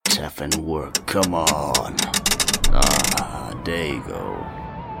effing work, come on. Ah, there you go.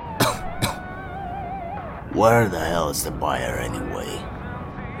 Where the hell is the buyer anyway?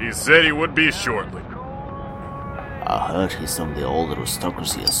 He said he would be shortly. I heard he's from the old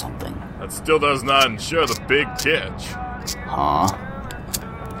aristocracy or something. That still does not ensure the big catch. Huh?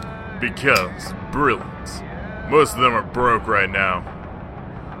 Because brilliance. Most of them are broke right now.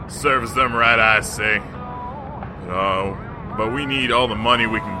 Serves them right, I say. But we need all the money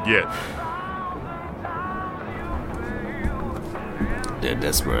we can get. They're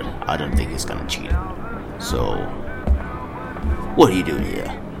desperate. I don't think he's gonna cheat. So, what are you doing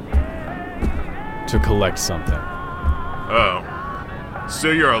here? To collect something. Oh. So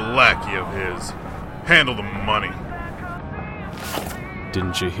you're a lackey of his. Handle the money.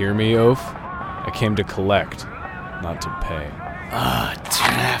 Didn't you hear me, Oaf? I came to collect, not to pay. Ah,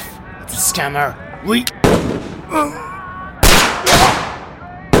 Taff. It's a scammer. We...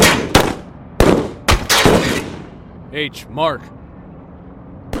 H, Mark.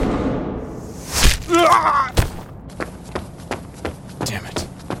 Damn it.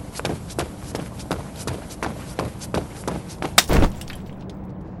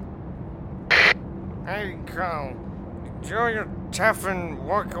 Hey, Kall. Enjoy your tough and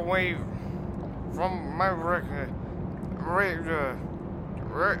walk away from my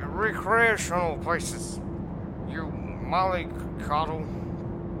recreational places. You mollycoddle.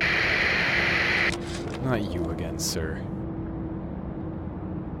 Not you again, sir.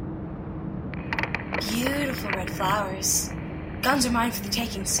 Beautiful red flowers. Guns are mine for the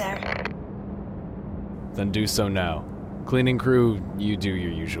taking, sir. Then do so now. Cleaning crew, you do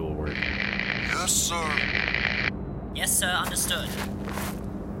your usual work. Yes, sir. Yes, sir, understood.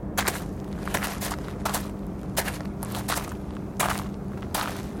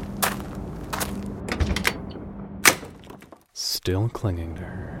 Still clinging to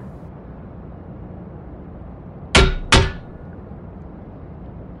her.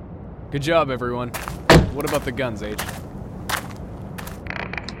 Good job, everyone. What about the guns, H?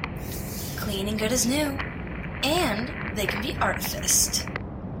 Clean and good as new. And they can be artificed.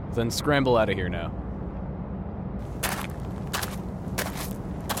 Then scramble out of here now.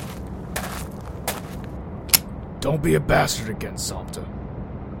 Don't be a bastard again, Somta.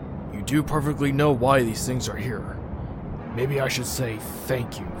 You do perfectly know why these things are here. Maybe I should say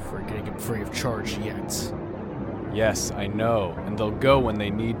thank you for getting him free of charge yet. Yes, I know, and they'll go when they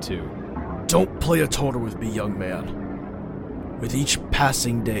need to. Don't play a toter with me, young man. With each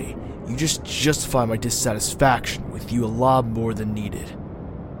passing day, you just justify my dissatisfaction with you a lot more than needed.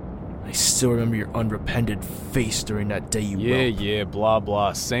 I still remember your unrepentant face during that day you Yeah, blah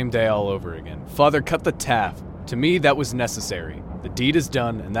blah, same day all over again. Father, cut the taff. To me, that was necessary. The deed is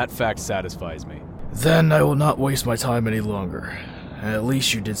done, and that fact satisfies me. Then I will not waste my time any longer. At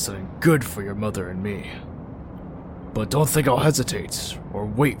least you did something good for your mother and me. But don't think I'll hesitate, or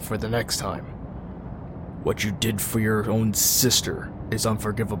wait for the next time. What you did for your own sister is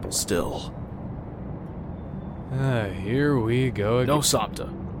unforgivable still. Here we go again. No, Somta.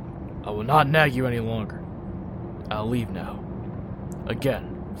 I will not nag you any longer. I'll leave now.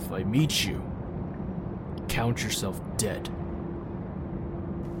 Again, if I meet you, count yourself dead.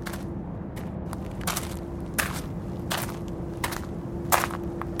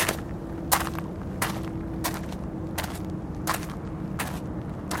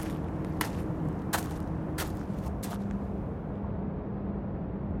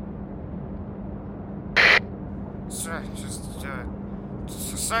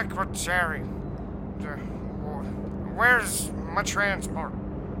 Secretary. Where's my transport?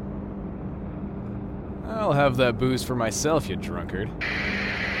 I'll have that booze for myself, you drunkard.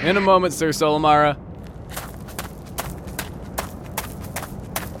 In a moment, Sir Solomara.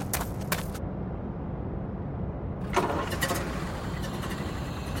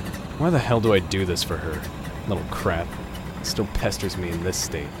 Why the hell do I do this for her? Little crap. Still pesters me in this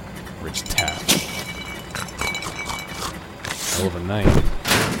state. Rich tap. Hell of a night.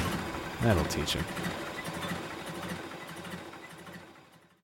 That'll teach him.